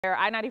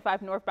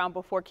I-95 northbound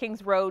before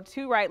Kings Road,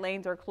 2 right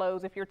lanes are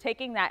closed. If you're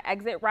taking that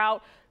exit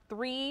route,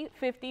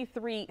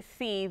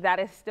 353C, that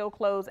is still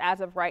closed as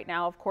of right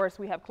now. Of course,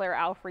 we have Claire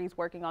Alfreys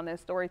working on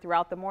this story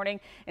throughout the morning,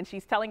 and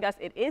she's telling us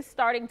it is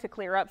starting to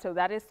clear up, so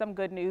that is some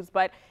good news.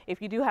 But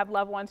if you do have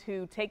loved ones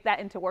who take that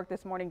into work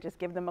this morning, just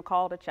give them a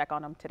call to check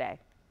on them today.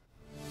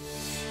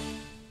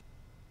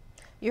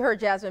 You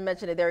heard Jasmine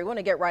mention it there. We want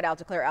to get right out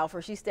to Claire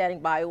Alfreys. She's standing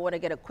by. We want to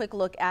get a quick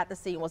look at the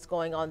scene, what's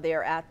going on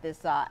there at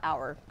this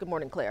hour. Good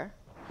morning, Claire.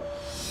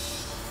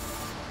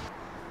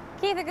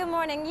 Keitha, good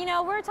morning. You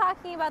know, we're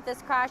talking about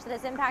this crash that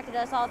has impacted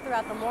us all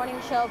throughout the morning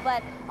show,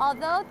 but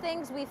although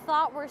things we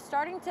thought were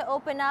starting to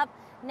open up,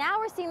 now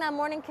we're seeing that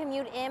morning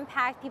commute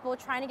impact people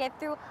trying to get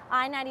through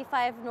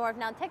I-95 North.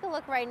 Now take a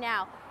look right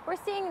now. We're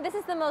seeing this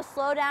is the most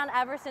slowdown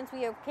ever since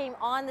we came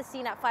on the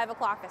scene at 5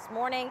 o'clock this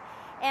morning,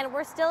 and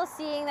we're still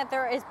seeing that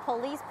there is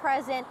police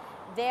present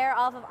there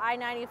off of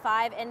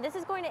I-95, and this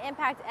is going to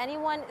impact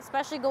anyone,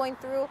 especially going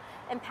through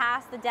and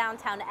past the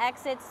downtown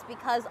exits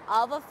because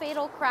of a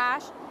fatal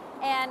crash.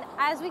 And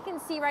as we can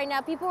see right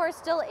now, people are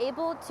still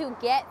able to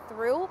get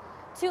through.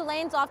 2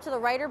 lanes off to the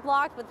right are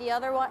blocked, but the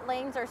other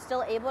lanes are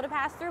still able to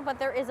pass through, but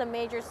there is a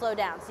major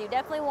slowdown. So you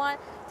definitely want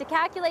to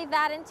calculate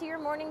that into your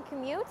morning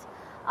commute.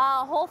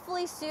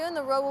 Hopefully soon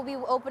the road will be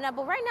open up,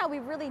 but right now we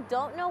really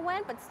don't know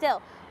when, but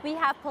still we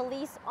have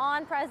police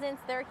on presence.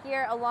 They're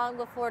here along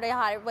with Florida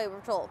Highway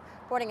Patrol.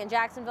 Reporting in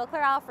Jacksonville,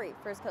 Claire Alfreys,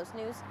 First Coast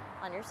News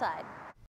on your side.